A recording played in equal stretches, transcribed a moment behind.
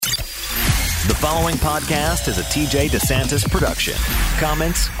The following podcast is a TJ DeSantis production.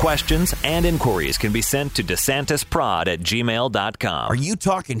 Comments, questions, and inquiries can be sent to DeSantisProd@gmail.com. Are you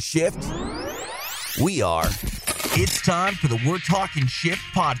talking shift? We are. It's time for the We're Talking Shift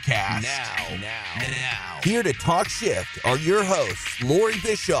podcast. Now. Here to talk shift are your hosts, Lori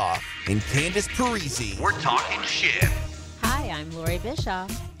Bischoff and Candace Parisi. We're Talking Shift. Hi, I'm Lori Bischoff.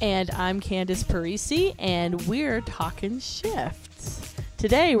 And I'm Candace Parisi, and we're talking shifts.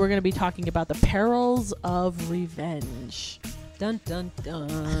 Today, we're going to be talking about the perils of revenge. Dun, dun,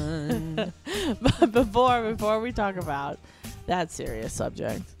 dun. But before we talk about that serious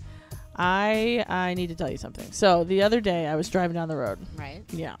subject, I need to tell you something. So the other day, I was driving down the road. Right.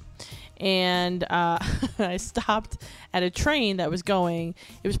 Yeah. And I stopped at a train that was going.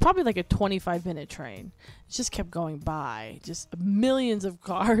 It was probably like a 25-minute train. It just kept going by. Just millions of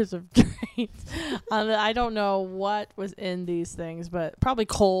cars of trains. I don't know what was in these things, but probably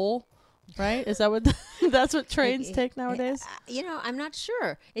coal. Right? Is that what that's what trains take nowadays? I'm not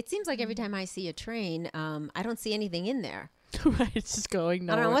sure. It seems like every time I see a train, I don't see anything in there. Right. It's just going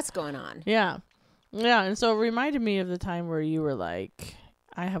nowhere. I don't know what's going on. Yeah. Yeah. And so it reminded me of the time where you were like,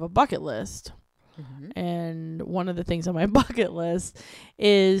 I have a bucket list. Mm-hmm. And one of the things on my bucket list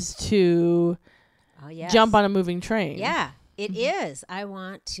is to jump on a moving train. Yeah, it is. I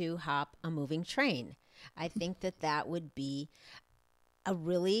want to hop a moving train. I think that would be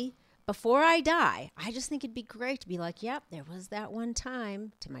before I die, I just think it'd be great to be like, yep, there was that one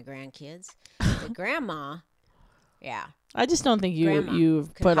time to my grandkids, the grandma. Yeah. I just don't think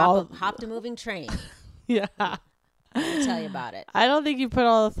you've put hopped a moving train. Yeah. I'll tell you about it. I don't think you put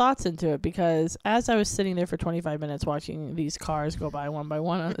all the thoughts into it, because as I was sitting there for 25 minutes watching these cars go by one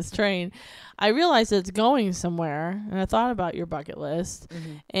on this train, I realized that it's going somewhere, and I thought about your bucket list,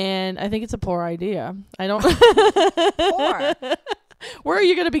 and I think it's a poor idea. I don't. Poor. Where are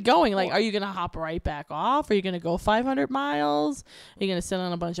you going to be going? Like, are you going to hop right back off? Are you going to go 500 miles? Are you going to sit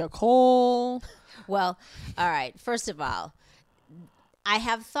on a bunch of coal? Well, all right. First of all, I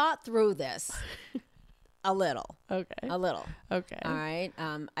have thought through this. A little. Okay. A little. Okay. All right.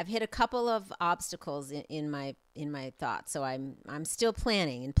 I've hit a couple of obstacles in my thoughts, so I'm still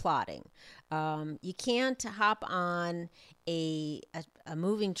planning and plotting. You can't hop on a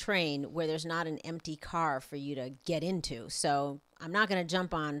moving train where there's not an empty car for you to get into. So I'm not going to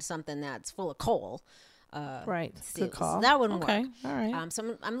jump on something that's full of coal. Right. Good call. So that wouldn't work. Okay. All right.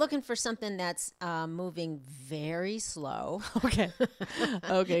 So I'm looking for something that's moving very slow. Okay.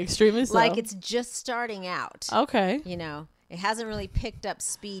 Okay. Extremely slow. Like it's just starting out. Okay. It hasn't really picked up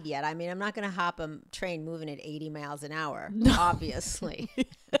speed yet. I mean, I'm not going to hop a train moving at 80 miles an hour, obviously.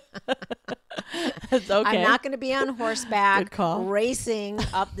 That's okay. I'm not going to be on horseback Good call. racing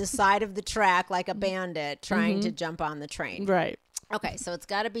up the side of the track like a bandit trying to jump on the train. Right. Okay, so it's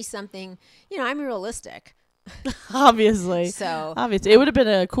got to be something, I'm realistic. Obviously. So obviously, it would have been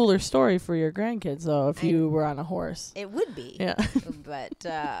a cooler story for your grandkids, though, if you were on a horse. It would be. Yeah. But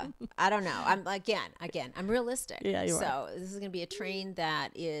I don't know. I'm I'm realistic. Yeah, you are. So this is going to be a train that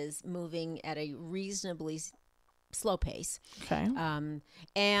is moving at a reasonably slow pace. Okay.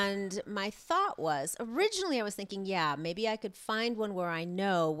 And my thought was, originally I was thinking, maybe I could find one where I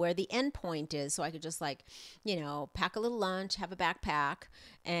know where the end point is, so I could just pack a little lunch, have a backpack,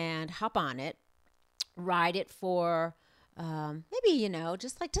 and hop on it. Ride it for maybe,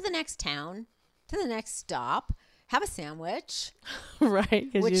 just like to the next town, to the next stop, have a sandwich. Right.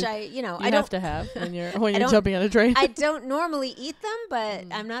 Which I I don't have to have when you're jumping on a train. I don't normally eat them, but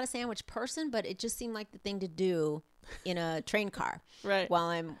I'm not a sandwich person, but it just seemed like the thing to do in a train car. Right. While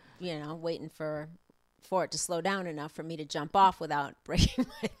I'm, waiting for it to slow down enough for me to jump off without breaking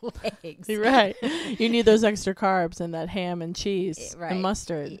my legs. Right. You need those extra carbs and that ham and cheese right. and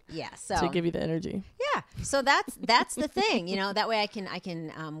mustard. Yeah. To give you the energy. Yeah. So that's the thing. That way I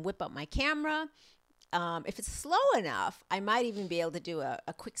can whip up my camera. If it's slow enough, I might even be able to do a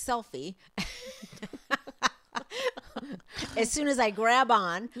quick selfie. As soon as I grab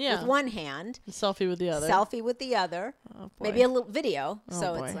on with one hand. Selfie with the other. Oh, maybe a little video. Oh,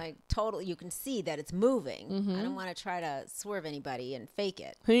 so boy. it's like total. You can see that it's moving. Mm-hmm. I don't want to try to swerve anybody and fake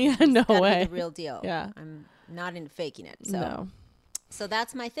it. Yeah, no way. Be the real deal. Yeah. I'm not into faking it. So. No. So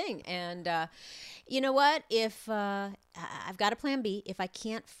that's my thing. And you know what? If I've got a plan B, if I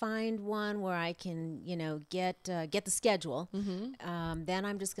can't find one where I can, get the schedule, then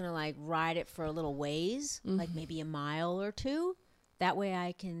I'm just going to ride it for a little ways, like maybe a mile or two. That way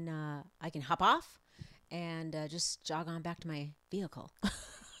I can hop off and just jog on back to my vehicle.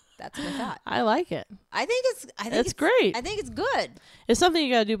 That's my thought. I like it. I think it's great. I think it's good. It's something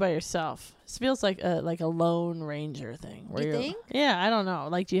you gotta do by yourself. It feels like a Lone Ranger thing. Where You think? Yeah, I don't know.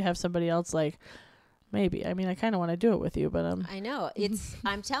 Like, do you have somebody else? Like, maybe. I mean, I kind of want to do it with you, but I know it's.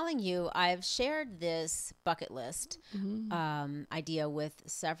 I'm telling you, I've shared this bucket list idea with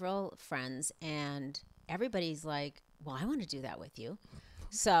several friends, and everybody's like, "Well, I want to do that with you."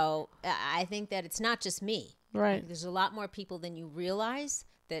 So I think that it's not just me. Right. There's a lot more people than you realize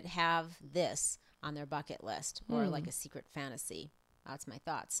that have this on their bucket list or like a secret fantasy. That's my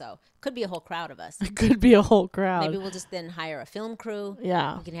thought. So could be a whole crowd of us. it could be a whole crowd. Maybe we'll just then hire a film crew.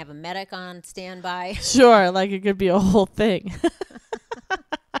 Yeah. We can have a medic on standby. Sure. Like, it could be a whole thing.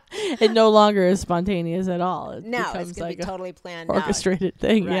 It no longer is spontaneous at all. It No, it's becomes going like to be totally planned orchestrated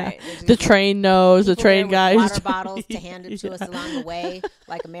thing. Right. Yeah. The train knows. The People train there guy. with water bottles to hand it to us along the way,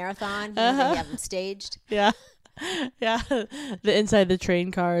 like a marathon. You know, they have them staged. Yeah. Yeah. The inside the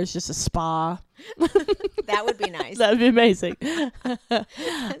train car is just a spa. That would be nice. That'd be amazing.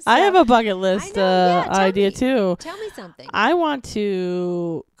 I have a bucket list idea too. Tell me something. I want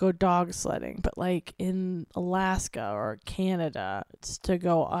to go dog sledding, but like in Alaska or Canada, it's to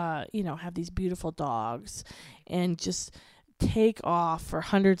go, have these beautiful dogs and just take off for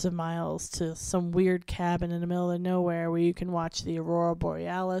hundreds of miles to some weird cabin in the middle of nowhere where you can watch the aurora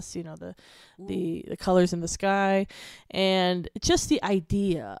borealis, the colors in the sky, and just the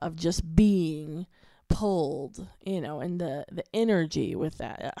idea of just being pulled, and the energy with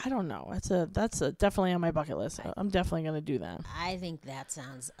that. I don't know. That's definitely on my bucket list. I'm definitely going to do that. I think that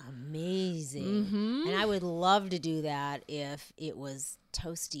sounds amazing. And I would love to do that if it was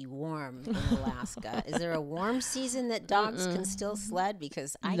toasty warm in Alaska. Is there a warm season that dogs can still sled?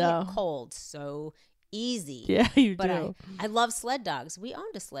 Because I get cold so easy. Yeah, you but do. I love sled dogs. We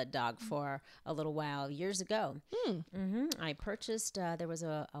owned a sled dog for a little while years ago. I purchased, there was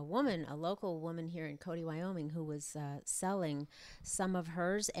a local woman here in Cody, Wyoming, who was selling some of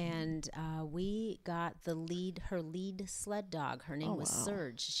hers, and we got her lead sled dog. Her name was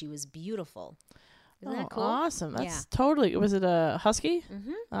Surge. She was beautiful. Isn't that cool? Awesome. That's totally. Was it a husky?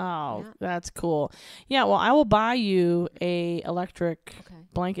 Oh, that's cool. Yeah, well, I will buy you a electric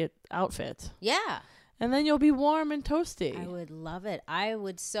blanket outfit. Yeah. And then you'll be warm and toasty. I would love it. I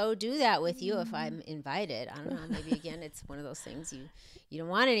would so do that with you if I'm invited. I don't know. Maybe, again, it's one of those things you don't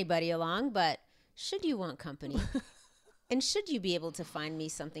want anybody along, but should you want company? And should you be able to find me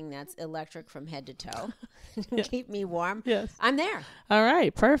something that's electric from head to toe and keep me warm? Yes. I'm there. All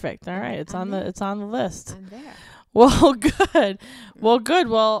right. Perfect. All right. It's on the list. I'm there. Well, good.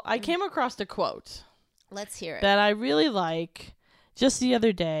 Well, I came across a quote. Let's hear it. That I really like just the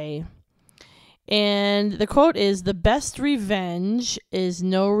other day. And the quote is, "The best revenge is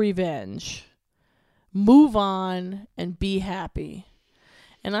no revenge. Move on and be happy."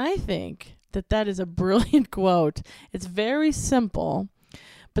 And I think that is a brilliant quote. It's very simple,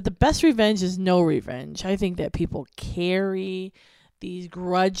 but the best revenge is no revenge. I think that people carry these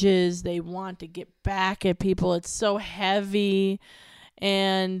grudges. They want to get back at people. It's so heavy.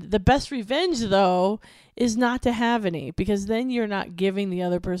 And the best revenge, though, is not to have any, because then you're not giving the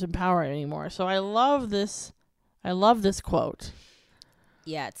other person power anymore. So I love this. I love this quote.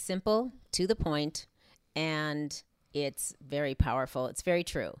 Yeah, it's simple, to the point, and it's very powerful. It's very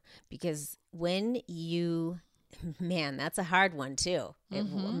true, because when that's a hard one too.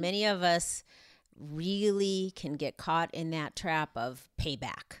 Many of us really can get caught in that trap of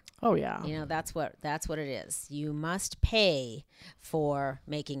payback. Oh yeah. That's what it is. You must pay for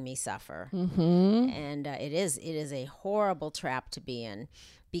making me suffer. And it is a horrible trap to be in,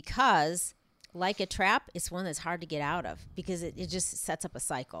 because like a trap, it's one that's hard to get out of, because it just sets up a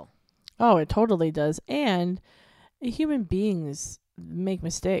cycle. Oh, it totally does. And human beings make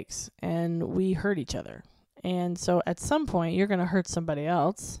mistakes, and we hurt each other. And so at some point you're going to hurt somebody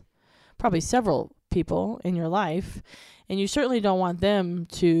else, probably several people in your life, and you certainly don't want them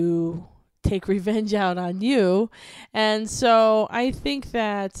to take revenge out on you. And so I think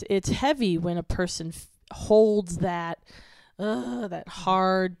that it's heavy when a person holds that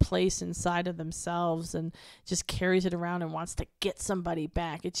hard place inside of themselves and just carries it around and wants to get somebody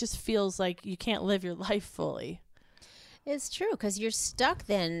back. It just feels like you can't live your life fully. It's true, because you're stuck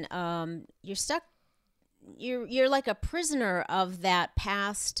then. You're like a prisoner of that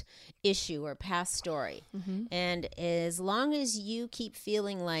past issue or past story. And as long as you keep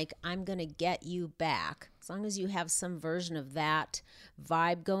feeling like I'm going to get you back, as long as you have some version of that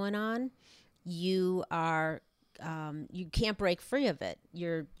vibe going on, you are you can't break free of it.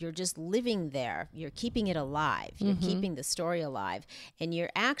 You're just living there. You're keeping it alive. You're keeping the story alive, and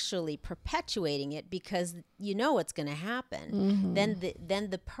you're actually perpetuating it because you know what's going to happen. Then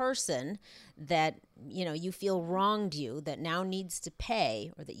the person that you feel wronged you, that now needs to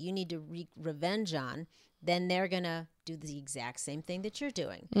pay, or that you need to wreak revenge on, then they're going to do the exact same thing that you're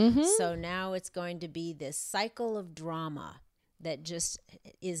doing. So now it's going to be this cycle of drama that just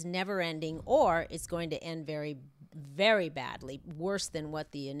is never ending, or it's going to end very, very badly, worse than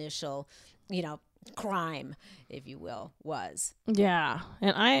what the initial, crime, if you will, was. Yeah.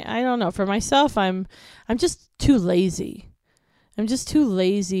 And I don't know. For myself, I'm just too lazy. I'm just too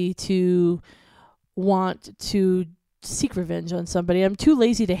lazy to want to seek revenge on somebody. I'm too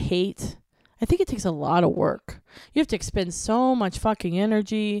lazy to hate. I think it takes a lot of work. You have to expend so much fucking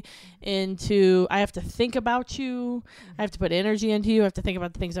energy into, I have to think about you. I have to put energy into you. I have to think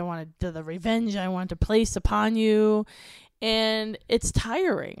about the things the revenge I want to place upon you. And it's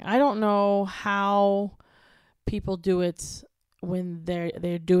tiring. I don't know how people do it when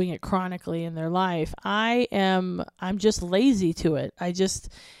they're doing it chronically in their life. I'm just lazy to it.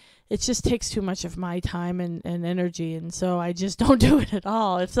 It just takes too much of my time and energy, and so I just don't do it at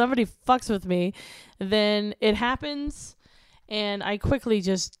all. If somebody fucks with me, then it happens, and I quickly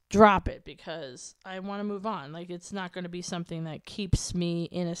just drop it because I want to move on. Like, it's not going to be something that keeps me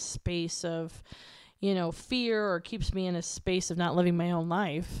in a space of, fear, or keeps me in a space of not living my own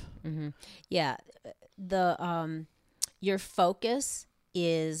life. Yeah. Your focus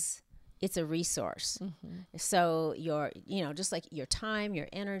it's a resource. So just like your time, your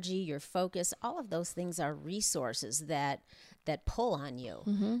energy, your focus, all of those things are resources that pull on you.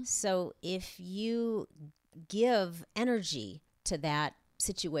 So if you give energy to that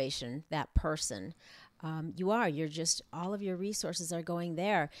situation, that person, you're just, all of your resources are going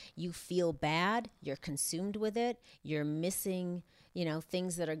there. You feel bad, you're consumed with it, you're missing,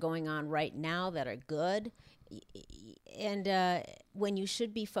 things that are going on right now that are good. And when you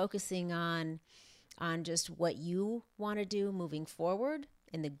should be focusing on just what you want to do moving forward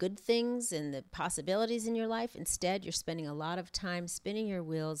and the good things and the possibilities in your life, instead you're spending a lot of time spinning your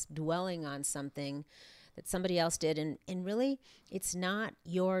wheels, dwelling on something that somebody else did. And really, it's not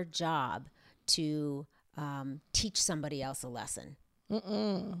your job to teach somebody else a lesson.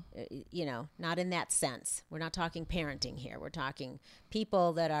 Not in that sense. We're not talking parenting here. We're talking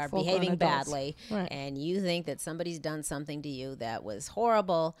people that are behaving badly, right. And you think that somebody's done something to you that was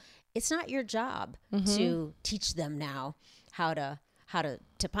horrible. It's not your job to teach them now how to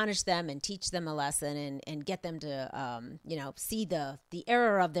punish them and teach them a lesson and get them to see the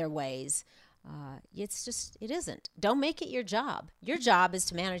error of their ways. It isn't. Don't make it your job. Your job is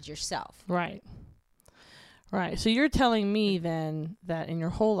to manage yourself. Right. Right. So you're telling me then that in your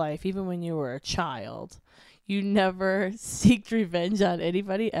whole life, even when you were a child, you never seeked revenge on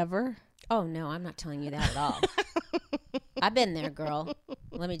anybody ever? Oh, no, I'm not telling you that at all. I've been there, girl.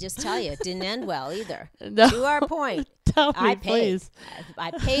 Let me just tell you, it didn't end well either. No. To our point, Tell me, please.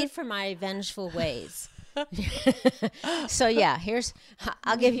 I paid for my vengeful ways. So yeah,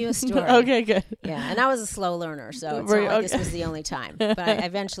 I'll give you a story. Okay, good. Yeah, and I was a slow learner, so it's not like this was the only time, but I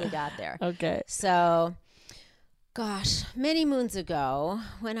eventually got there. Okay. So, gosh, many moons ago,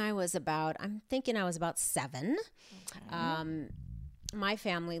 when I was about 7, okay. My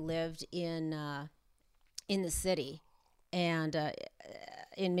family lived in the city and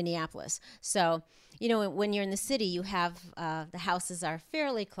in Minneapolis. So, when you're in the city, you have the houses are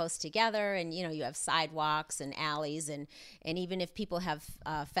fairly close together, and you have sidewalks and alleys, and even if people have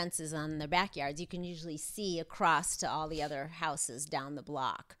fences on their backyards, you can usually see across to all the other houses down the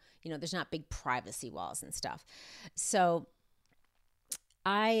block. There's not big privacy walls and stuff. So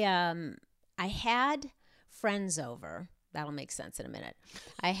I had friends over. That'll make sense in a minute.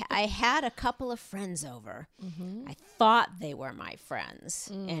 I had a couple of friends over. Mm-hmm. I thought they were my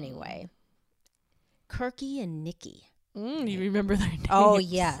friends. Anyway. Kirky and Nikki. You remember their names? Oh,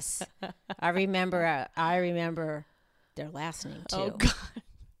 yes. I remember their last name, too. Oh, God.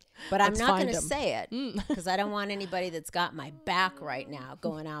 But I'm not going to say it because I don't want anybody that's got my back right now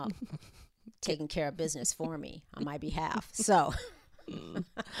going out taking care of business for me on my behalf. So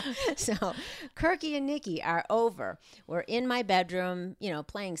Kirky and Nikki are over. We're in my bedroom,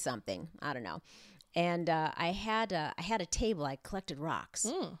 playing something. I don't know. And I had a table. I collected rocks.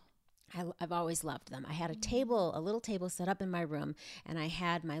 I've always loved them. I had a little table set up in my room, and I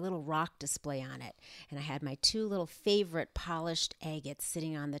had my little rock display on it. And I had my 2 little favorite polished agates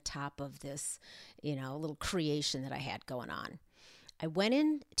sitting on the top of this, little creation that I had going on. I went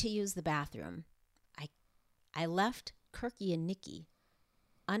in to use the bathroom. I left Kirky and Nikki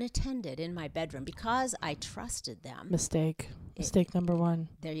unattended in my bedroom because I trusted them. Mistake number one.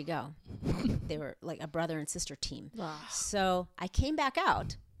 There you go. They were like a brother and sister team. Ah. So I came back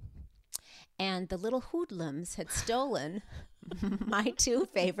out, and the little hoodlums had stolen my 2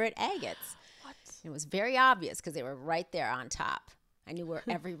 favorite agates. What? It was very obvious because they were right there on top. I knew where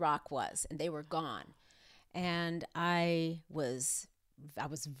every rock was, and they were gone. And I was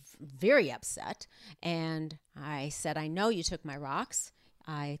very upset, and I said, I know you took my rocks.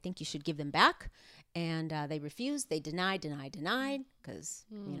 I think you should give them back. And they refused. They denied, because,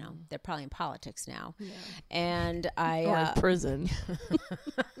 they're probably in politics now. Yeah. And I... or in prison.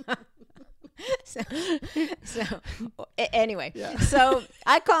 Anyway, so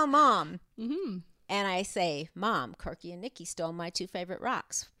I call Mom, and I say, Mom, Corky and Nikki stole my 2 favorite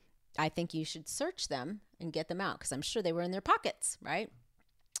rocks. I think you should search them and get them out, because I'm sure they were in their pockets, right?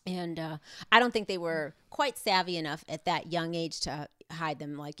 And I don't think they were quite savvy enough at that young age to hide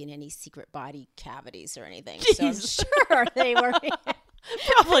them like in any secret body cavities or anything. Jeez. So I'm sure they were.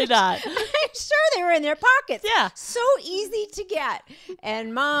 Probably not. I'm sure they were in their pockets. Yeah. So easy to get.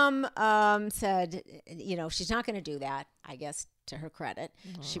 And Mom said, she's not going to do that, I guess, to her credit.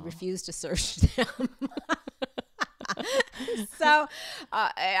 Aww. She refused to search them. So, all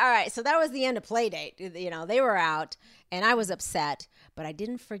right. So that was the end of play date. They were out, and I was upset, but I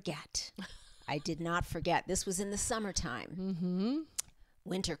didn't forget. I did not forget. This was in the summertime. Mm-hmm.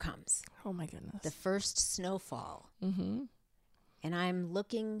 Winter comes. Oh, my goodness. The first snowfall. Mm-hmm. And I'm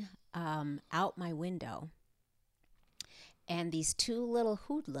looking out my window, and these 2 little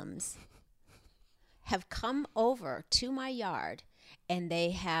hoodlums have come over to my yard, and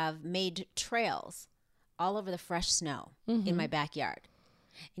they have made trails all over the fresh snow in my backyard.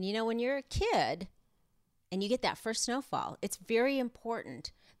 And when you're a kid and you get that first snowfall, it's very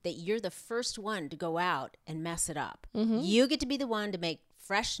important that you're the first one to go out and mess it up. Mm-hmm. You get to be the one to make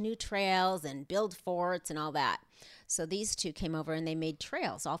fresh new trails and build forts and all that. So these 2 came over and they made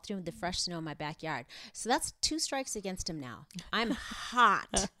trails all through the fresh snow in my backyard. So that's 2 strikes against him now. I'm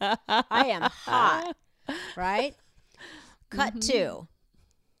hot. I am hot, right? Cut 2.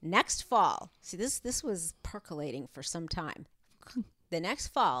 Next fall, see, this was percolating for some time. The next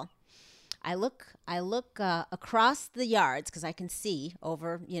fall, I look across the yards because I can see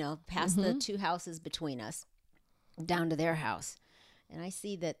over, past the 2 houses between us, down to their house, and I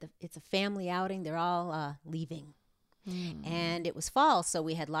see that it's a family outing. They're all leaving, and it was fall, so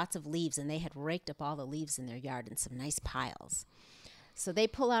we had lots of leaves, and they had raked up all the leaves in their yard in some nice piles. So they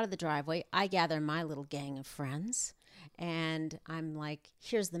pull out of the driveway. I gather my little gang of friends. And I'm like,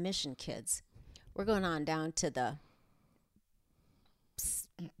 here's the mission, kids. We're going on down to the...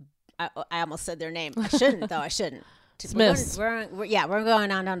 I almost said their name. I shouldn't, though. I shouldn't. Smiths. We're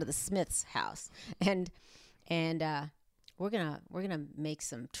going on down to the Smiths' house. And we're gonna make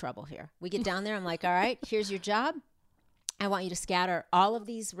some trouble here. We get down there. I'm like, all right, here's your job. I want you to scatter all of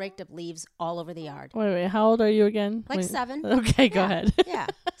these raked up leaves all over the yard. Wait. How old are you again? Like 7. Okay, go ahead. Yeah,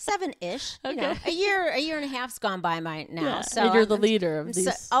 7-ish. Okay. A year and a half's gone by now. Yeah, so and you're the leader of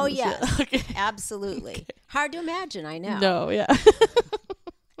these. Oh, yes. Okay. Absolutely. Okay. Hard to imagine, I know. No, yeah.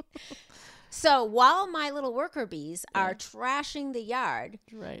 So while my little worker bees are trashing the yard,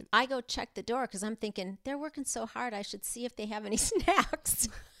 right, I go check the door because I'm thinking, they're working so hard, I should see if they have any snacks.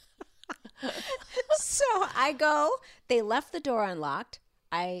 So I go, they left the door unlocked.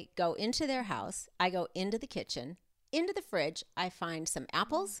 I go into their house. I go into the kitchen, into the fridge. I find some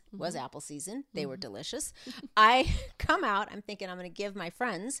apples. It was apple season. They were delicious. I come out. I'm thinking I'm going to give my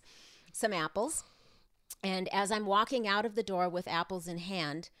friends some apples. And as I'm walking out of the door with apples in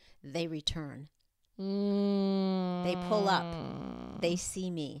hand, they return. They pull up. They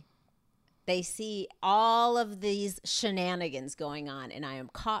see me. They see all of these shenanigans going on, and I am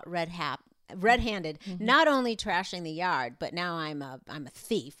caught red-handed, not only trashing the yard, but now I'm a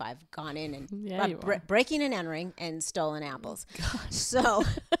thief. I've gone in and breaking and entering and stolen apples. Gosh. So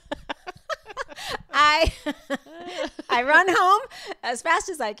I run home as fast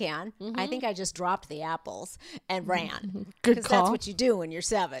as I can. I think I just dropped the apples and ran. Good call. Because that's what you do when you're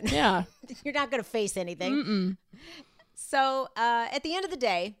 7. Yeah. You're not going to face anything. So at the end of the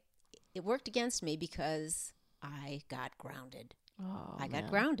day, it worked against me because I got grounded. Oh, I got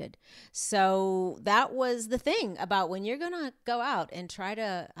grounded. So that was the thing about when you're going to go out and try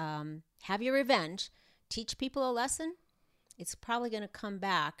to have your revenge, teach people a lesson, it's probably going to come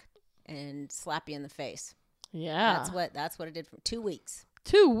back and slap you in the face. Yeah. That's what it did for 2 weeks.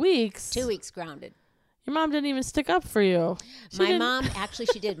 2 weeks? 2 weeks grounded. Your mom didn't even stick up for you. My mom, actually,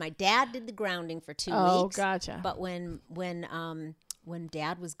 she did. My dad did the grounding for 2 weeks. Oh, gotcha. But when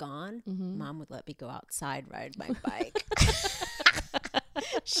Dad was gone, Mom would let me go outside, ride my bike.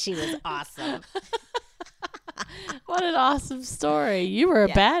 She was awesome. What an awesome story. You were a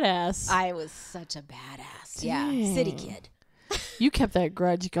badass. I was such a badass. Yeah. City kid. You kept that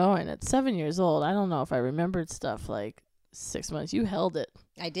grudge going at 7 years old. I don't know if I remembered stuff like 6 months. You held it.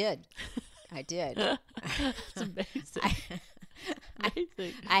 I did. It's amazing.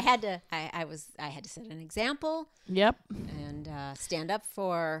 Amazing. I had to set an example. Yep. And stand up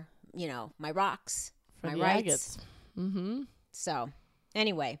for, my rocks, For my the rights. agates. Mm-hmm. So,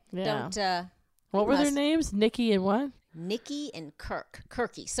 anyway, Yeah. don't. What were their names? Nikki and what? Nikki and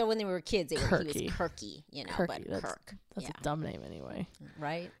Kirky. So when they were kids, he was Kirky, Kirky. but That's, Kirk. That's a dumb name anyway.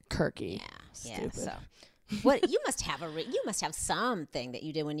 Right? Kirky. Yeah. Stupid. So, what you must have something that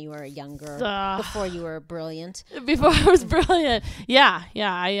you did when you were younger, before you were brilliant. Before I was brilliant. Yeah.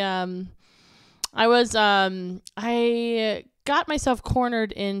 I got myself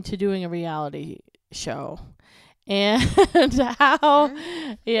cornered into doing a reality show. And how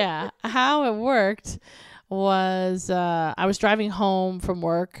it worked was I was driving home from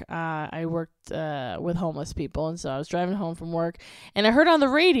work. I worked with homeless people, and so I was driving home from work, and I heard on the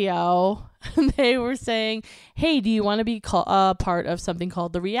radio they were saying, "Hey, do you want to be part of something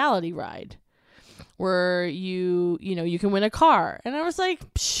called the Reality Ride, where you can win a car?" And I was like,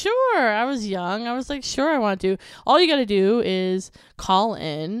 "Sure." I was young. I was like, "Sure, I want to." All you got to do is call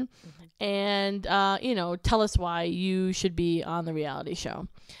in and tell us why you should be on the reality show.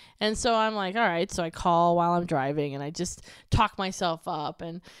 And so I'm like, all right. So I call while I'm driving, and I just talk myself up,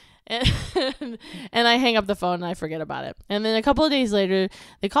 and I hang up the phone and I forget about it. And then a couple of days later,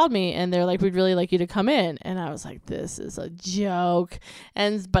 they called me and they're like, "We'd really like you to come in." And I was like, this is a joke.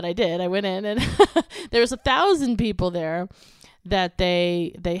 But I did. I went in, and there was 1,000 people there that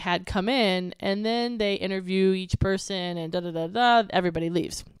they had come in, and then they interview each person, and everybody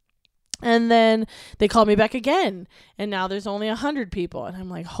leaves. And then they called me back again, and now there's only 100 people. And I'm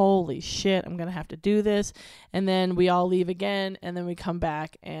like, holy shit, I'm going to have to do this. And then we all leave again, and then we come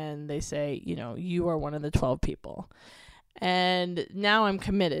back, and they say, you are one of the 12 people. And now I'm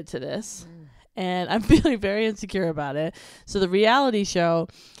committed to this, and I'm feeling very insecure about it. So the reality show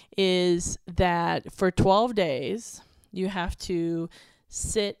is that for 12 days, you have to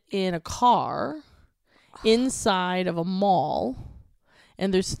sit in a car inside of a mall.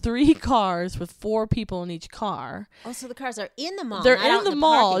 And there's 3 cars with 4 people in each car. Oh, so the cars are in the mall. They're not in the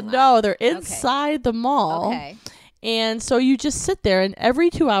mall. No, they're inside the mall. Okay. And so you just sit there, and every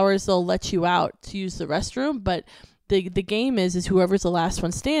 2 hours they'll let you out to use the restroom. But the game is whoever's the last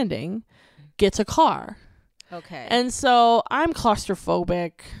one standing gets a car. Okay. And so I'm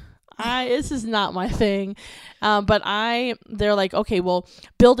claustrophobic. This is not my thing. But they're like, okay, well,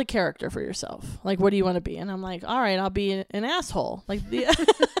 build a character for yourself. Like, what do you want to be? And I'm like, all right, I'll be an asshole. Like the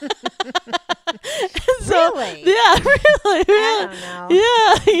so, really? Yeah, really. I don't know.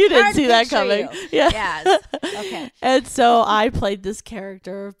 Yeah, you didn't Hard see that coming. You. Yeah. Yes. Okay. And so I played this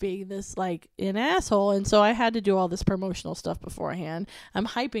character of being this like an asshole, and so I had to do all this promotional stuff beforehand. I'm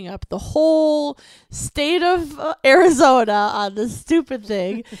hyping up the whole state of Arizona on this stupid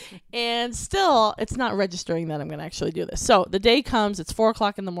thing, and still it's not registering that I'm going to actually do this. So the day comes, it's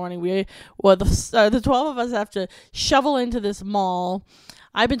 4:00 in the morning. The 12 of us have to shovel into this mall.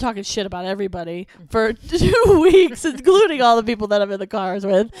 I've been talking shit about everybody for 2 weeks, including all the people that I'm in the cars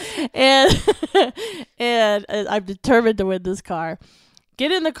with. And I'm determined to win this car.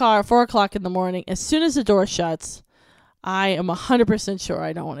 Get in the car, 4:00 in the morning. As soon as the door shuts, I am 100% sure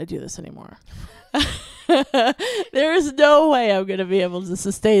I don't want to do this anymore. There is no way I'm going to be able to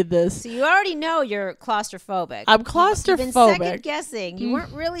sustain this. So you already know you're claustrophobic. I'm claustrophobic. You've been second guessing. You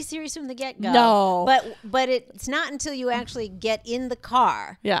weren't really serious from the get-go. No. But it's not until you actually get in the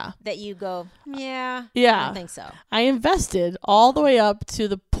car that you go, I don't think so. I invested all the way up to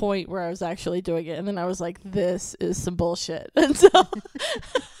the point where I was actually doing it, and then I was like, this is some bullshit.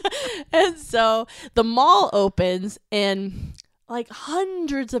 And so the mall opens, and like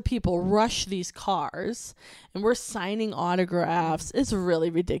hundreds of people rush these cars, and we're signing autographs. It's really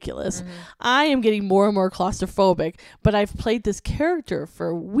ridiculous. Mm-hmm. I am getting more and more claustrophobic, but I've played this character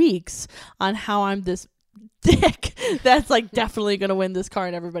for weeks on how I'm this dick that's like definitely going to win this car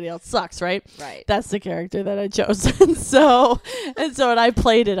and everybody else sucks, right? Right. That's the character that I chose. and so I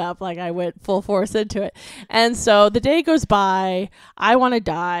played it up, like I went full force into it. And so the day goes by, I want to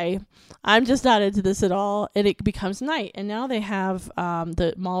die. I'm just not into this at all. And it becomes night. And now they have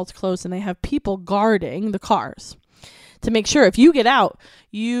the malls closed, and they have people guarding the cars to make sure if you get out,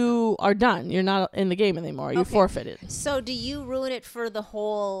 you are done. You're not in the game anymore. You forfeited. So do you ruin it for the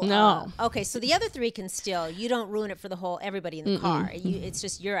whole? No. Okay, so the other three can still. You don't ruin it for the whole everybody in the car. It's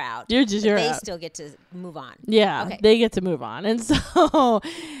just you're out. You're They out. still get to move on. Yeah, Okay. they get to move on. And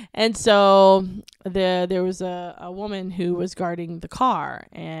so there was a woman who was guarding the car,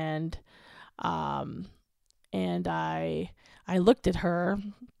 and I looked at her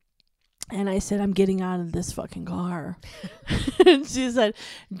and I said, I'm getting out of this fucking car. And she said,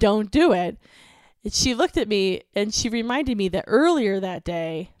 don't do it. And she looked at me and she reminded me that earlier that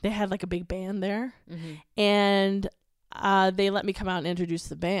day they had like a big band there, and they let me come out and introduce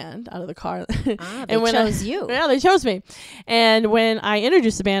the band out of the car. They and when chose you. Yeah, they chose me. And when I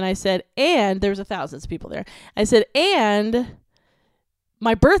introduced the band, I said, and there was thousands of people there. I said, and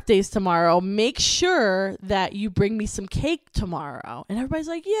my birthday's tomorrow. Make sure that you bring me some cake tomorrow. And everybody's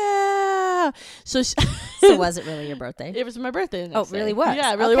like, yeah. So Was it really your birthday? it was my birthday. Oh, it really was?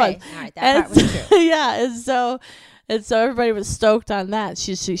 Yeah, it really Okay. was. All right, that part was true. Yeah, and so everybody was stoked on that.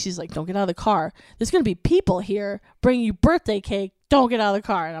 She's like, don't get out of the car. There's gonna be people here bringing you birthday cake. Don't get out of the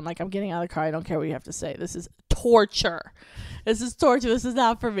car. And I'm like, I'm getting out of the car. I don't care what you have to say. This is torture. This is torture. This is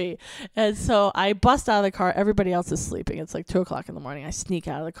not for me. And so I bust out of the car. Everybody else is sleeping. It's like 2:00 in the morning. I sneak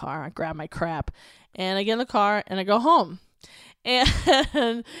out of the car. I grab my crap, and I get in the car and I go home.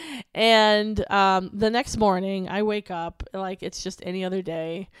 And the next morning I wake up like it's just any other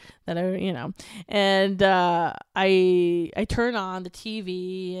day that and I turn on the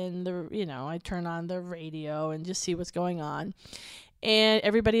TV and I turn on the radio and just see what's going on. And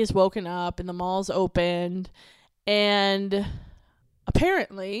everybody is woken up and the mall's opened, and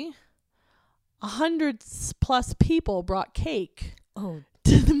apparently 100+ people brought cake to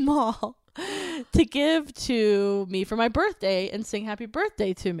the mall to give to me for my birthday and sing happy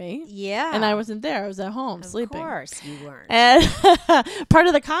birthday to me. Yeah. And I wasn't there. I was at home sleeping. Of course you weren't. And part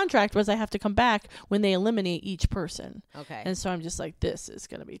of the contract was I have to come back when they eliminate each person. Okay. And so I'm just like, this is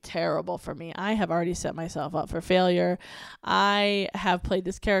going to be terrible for me. I have already set myself up for failure. I have played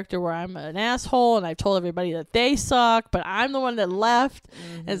this character where I'm an asshole and I've told everybody that they suck, but I'm the one that left.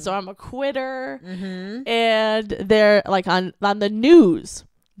 And so I'm a quitter. And they're like on the news,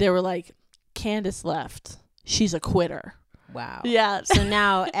 they were like, Candace left. She's a quitter. Wow. Yeah. So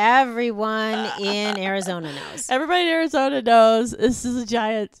now everyone in Arizona knows. Everybody in Arizona knows this is a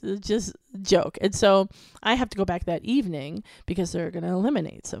giant just joke. And so I have to go back that evening because they're going to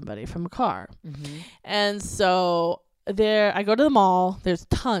eliminate somebody from a car. And so I go to the mall. There's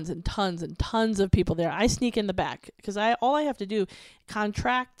tons and tons and tons of people there. I sneak in the back because all I have to do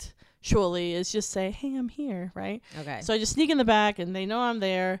contractually is just say, hey, I'm here, right? Okay. So I just sneak in the back and they know I'm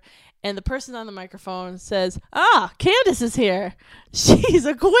there. And the person on the microphone says, Candace is here. She's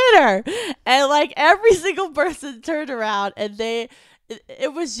a quitter. And like every single person turned around and it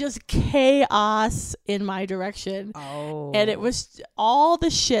was just chaos in my direction. Oh. And it was all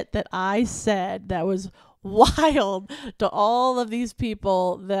the shit that I said that was wild to all of these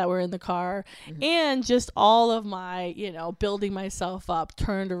people that were in the car, and just all of my, building myself up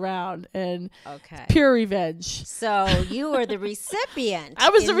turned around and pure revenge. So you were the recipient.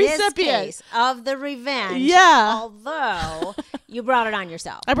 I was the in this recipient case, of the revenge. Yeah. Although you brought it on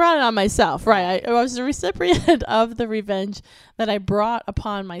yourself. I brought it on myself, right? I was the recipient of the revenge that I brought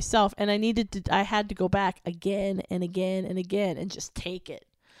upon myself, and I had to go back again and again and again and just take it.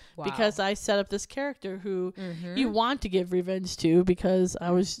 Wow. Because I set up this character who you want to give revenge to, because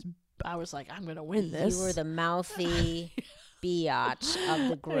I was like, I'm going to win this. You were the mouthy biatch of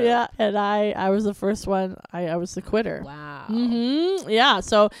the group. Yeah, and I was the first one. I was the quitter. Wow. Yeah,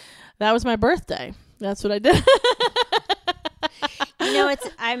 so that was my birthday. That's what I did.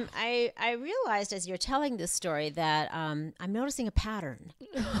 I realized as you're telling this story that I'm noticing a pattern.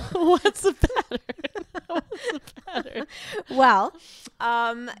 What's the pattern? Well,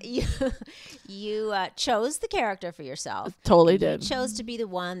 you chose the character for yourself. Totally did. You chose to be the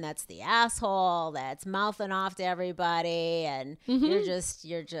one that's the asshole, that's mouthing off to everybody, and you're just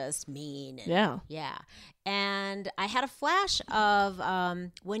mean. And, yeah. And I had a flash of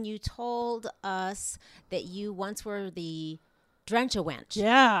when you told us that you once were the Drench-a-Wench.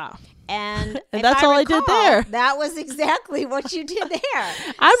 Yeah. And that's all I did there. That was exactly what you did there.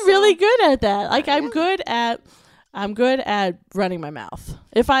 I'm really good at that. Like I'm good at running my mouth.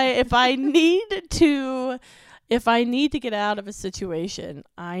 If I need to get out of a situation,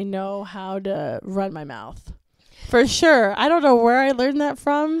 I know how to run my mouth. For sure. I don't know where I learned that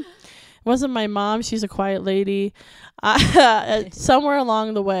from. It wasn't my mom. She's a quiet lady. Somewhere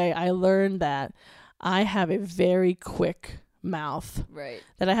along the way, I learned that I have a very quick mouth Right.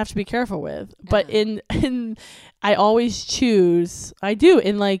 that I have to be careful with. But in I always choose, I do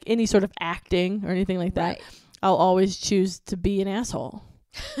in like any sort of acting or anything like that. Right. I'll always choose to be an asshole.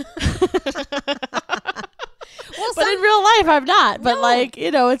 Well, But in real life, I'm not. But like,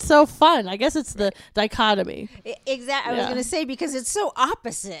 you know, it's so fun. I guess it's the dichotomy. Exactly. I was Yeah. going to say, because it's so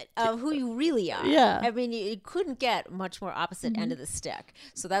opposite of who you really are. Yeah. I mean, you couldn't get much more opposite end of the stick.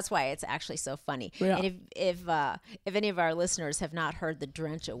 So that's why it's actually so funny. Yeah. And if any of our listeners have not heard the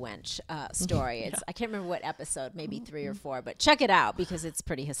Drench-A-Wench story, it's I can't remember what episode, maybe 3 or 4, but check it out because it's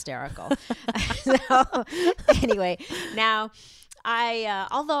pretty hysterical. So anyway, now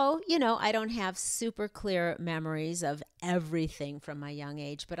although, you know, I don't have super clear memories of everything from my young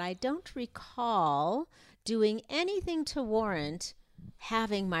age, but I don't recall doing anything to warrant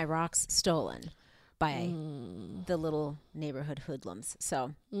having my rocks stolen by the little neighborhood hoodlums.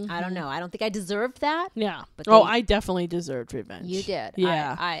 So I don't know. I don't think I deserved that. Yeah. But I definitely deserved revenge. You did.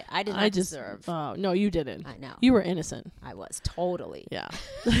 Yeah. I did not deserve. Oh, no, you didn't. I know. You were innocent. I was totally. Yeah.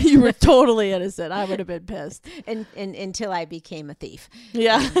 You were totally innocent. I would have been pissed. And until I became a thief.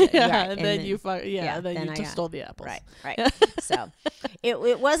 Yeah. Yeah. Right, And then you then then you I just got- stole the apples. Right. So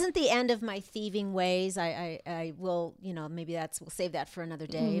it wasn't the end of my thieving ways. I will, you know, maybe we'll save that for another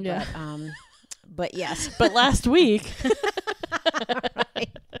day. Yeah. But yes. But last week, Right.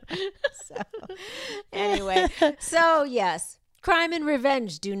 So anyway, so yes, crime and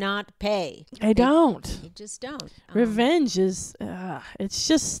revenge do not pay. I don't. They just don't. Revenge is it's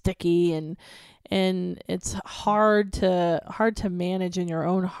just sticky and it's hard to manage in your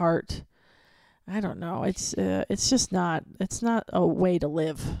own heart. I don't know. It's just not. It's not a way to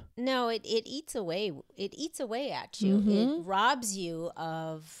live. No, it eats away. It eats away at you. It robs you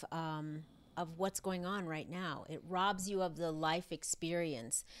of what's going on right now. It robs you of the life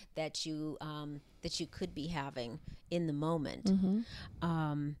experience that you could be having in the moment.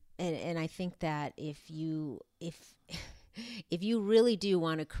 And I think that if you really do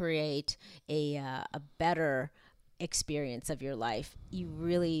want to create a better experience of your life, you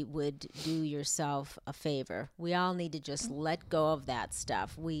really would do yourself a favor. We all need to just let go of that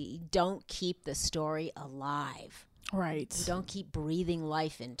stuff. We don't keep the story alive. Right. We don't keep breathing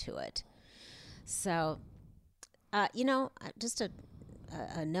life into it. So, you know, just a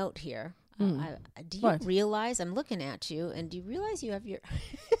note here. Do you What? realize, I'm looking at you, and do you realize you have your,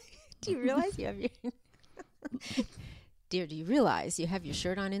 dear, do you realize you have your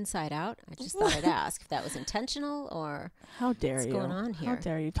shirt on inside out? I just thought I'd ask if that was intentional or How dare what's you? going on How here.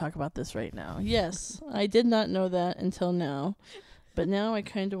 dare you talk about this right now? Yes, I did not know that until now, but now I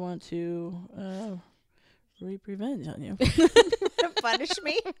kind of want to reap revenge on you. Punish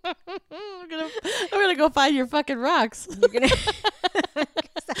me? I'm gonna go find your fucking rocks. You're gonna,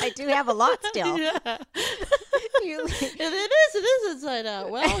 'cause I do have a lot still. Yeah. You- It is inside out.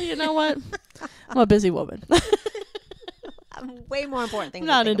 Well, you know what? I'm a busy woman. way more important things. I'm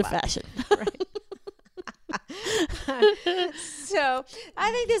not to think into about. fashion. So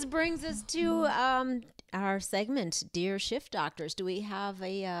I think this brings us to our segment, Dear Shift Doctors. Do we have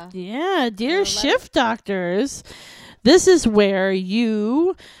a? Yeah, dear letter? shift doctors, this is where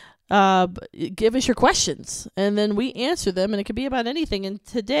you give us your questions and then we answer them, and it could be about anything. And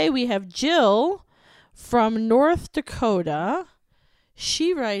today we have Jill from North Dakota.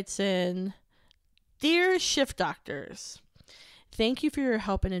 She writes in, Dear Shift Doctors, thank you for your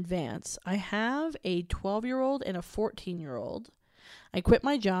help in advance. I have a 12-year-old and a 14-year-old. I quit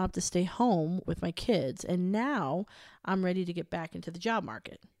my job to stay home with my kids, and now I'm ready to get back into the job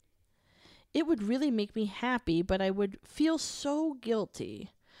market. It would really make me happy, but I would feel so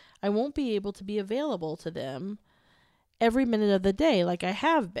guilty. I won't be able to be available to them every minute of the day like I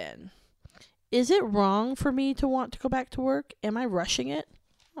have been. Is it wrong for me to want to go back to work? Am I rushing it?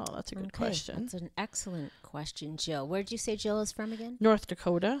 Oh, that's a good question. That's an excellent question, Jill. Where did you say Jill is from again? North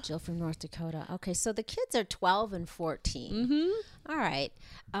Dakota. Jill from North Dakota. Okay, so the kids are 12 and 14. Mm-hmm. All right.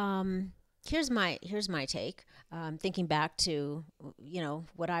 Here's my take. Thinking back to, you know,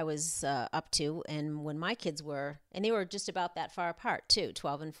 what I was up to, and when my kids were, and they were just about that far apart too,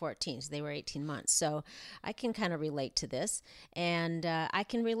 12 and 14. So they were 18 months. So I can kind of relate to this, and I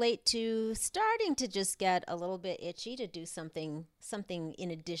can relate to starting to just get a little bit itchy to do something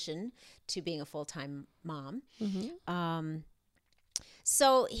in addition to being a full-time mom.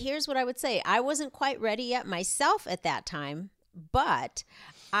 So here's what I would say. I wasn't quite ready yet myself at that time, but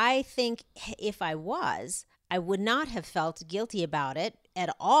I think if I was, I would not have felt guilty about it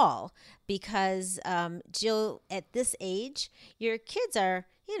at all, because Jill, at this age, your kids are,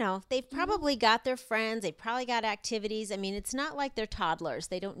 they've probably got their friends. They've probably got activities. I mean, it's not like they're toddlers.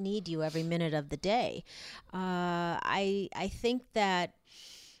 They don't need you every minute of the day. I think that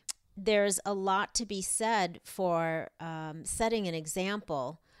there's a lot to be said for setting an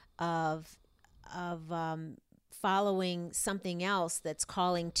example of following something else that's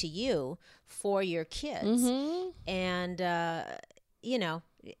calling to you for your kids. And,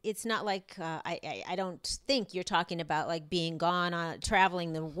 it's not like I don't think you're talking about like being gone on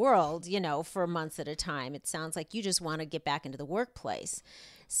traveling the world, for months at a time. It sounds like you just want to get back into the workplace.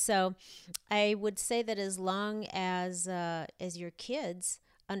 So I would say that as long as your kids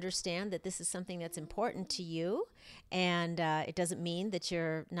understand that this is something that's important to you, and it doesn't mean that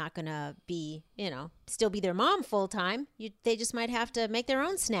you're not going to be, still be their mom full time. They just might have to make their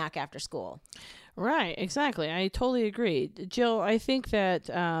own snack after school. Right, exactly. I totally agree. Jill, I think that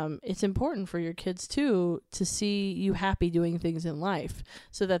it's important for your kids, too, to see you happy doing things in life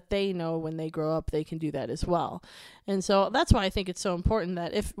so that they know when they grow up they can do that as well. And so that's why I think it's so important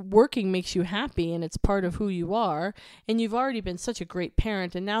that if working makes you happy and it's part of who you are, and you've already been such a great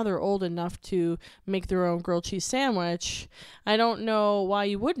parent, and now they're old enough to make their own grilled cheese sandwich, I don't know why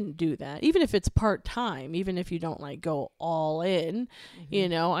you wouldn't do that, even if it's part-time, even if you don't like go all in.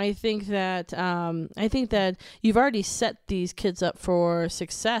 I think that you've already set these kids up for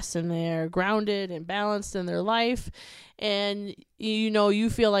success, and they're grounded and balanced in their life, and you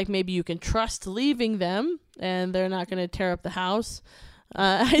feel like maybe you can trust leaving them and they're not going to tear up the house.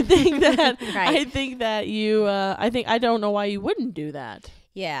 I think that right. I don't know why you wouldn't do that.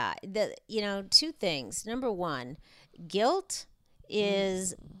 Yeah, two things. Number one, guilt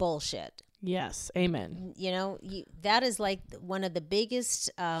is bullshit. Yes, amen. That is like one of the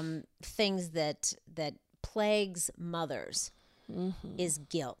biggest things that plagues mothers is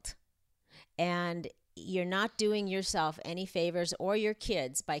guilt. And you're not doing yourself any favors or your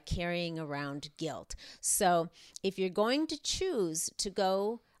kids by carrying around guilt. So if you're going to choose to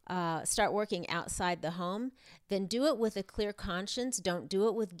go start working outside the home, then do it with a clear conscience. Don't do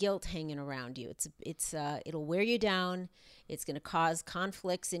it with guilt hanging around you. It'll wear you down. It's going to cause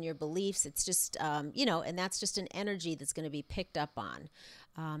conflicts in your beliefs. It's just, and that's just an energy that's going to be picked up on.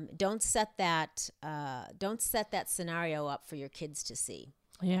 Don't set that scenario up for your kids to see.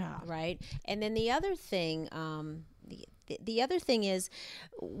 Yeah. Right. And then the other thing, the other thing is,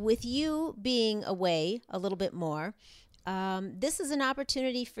 with you being away a little bit more, this is an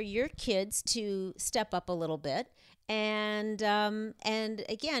opportunity for your kids to step up a little bit. And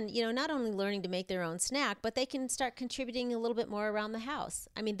again, not only learning to make their own snack, but they can start contributing a little bit more around the house.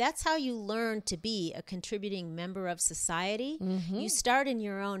 I mean, that's how you learn to be a contributing member of society. You start in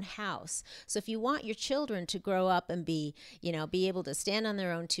your own house. So if you want your children to grow up and be able to stand on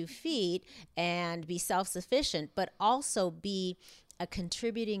their own 2 feet and be self-sufficient, but also be a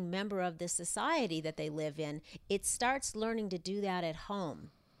contributing member of the society that they live in, it starts learning to do that at home.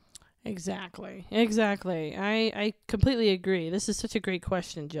 Exactly. I completely agree. This is such a great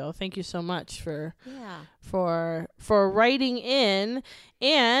question, Jill. Thank you so much for writing in.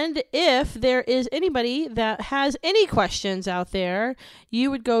 And if there is anybody that has any questions out there,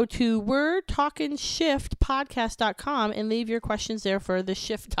 you would go to wordtalkingshiftpodcast.com and leave your questions there for the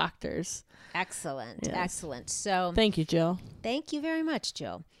Shift Doctors. Excellent. Yes. Excellent. So thank you, Jill. Thank you very much,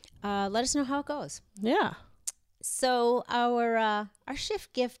 Jill. Let us know how it goes. Yeah. So our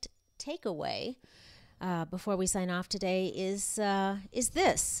shift gift takeaway before we sign off today is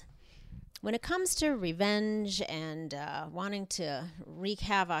this: when it comes to revenge and wanting to wreak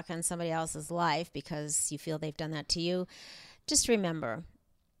havoc on somebody else's life because you feel they've done that to you, just remember,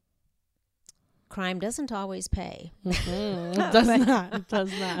 crime doesn't always pay. It does not. It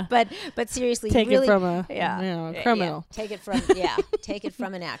does not. But seriously, take really, it from a criminal. Yeah. Take it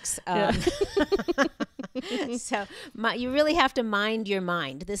from an ex. So you really have to mind your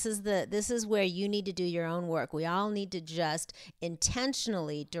mind. This is where you need to do your own work. We all need to just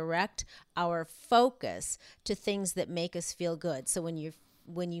intentionally direct our focus to things that make us feel good. So when you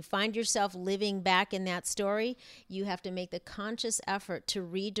find yourself living back in that story, you have to make the conscious effort to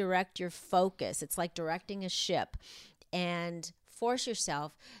redirect your focus. It's like directing a ship, and force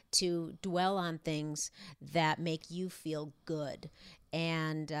yourself to dwell on things that make you feel good.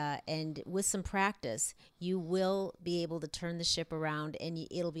 And with some practice, you will be able to turn the ship around, and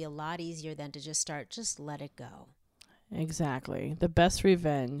it'll be a lot easier than to just let it go. Exactly. The best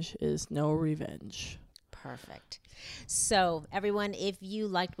revenge is no revenge. Perfect. So, everyone, if you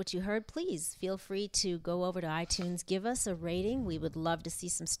liked what you heard, please feel free to go over to iTunes, give us a rating. We would love to see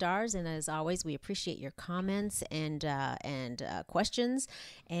some stars. And as always, we appreciate your comments and questions.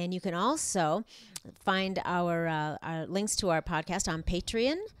 And you can also find our links to our podcast on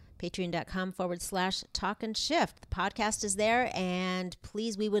Patreon. Patreon.com/Talk and Shift. The podcast is there, and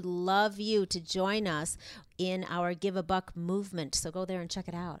please, we would love you to join us in our Give a Buck movement. So go there and check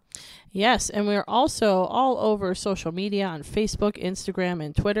it out. Yes, and we're also all over social media on Facebook, Instagram,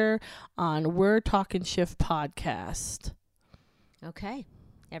 and Twitter on We're Talking Shift Podcast. Okay,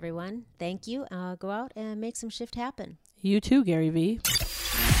 everyone, thank you. Go out and make some shift happen. You too, Gary V.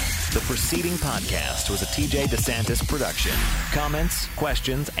 The preceding podcast was a TJ DeSantis production. Comments,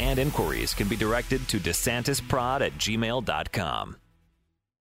 questions, and inquiries can be directed to DeSantisProd@gmail.com.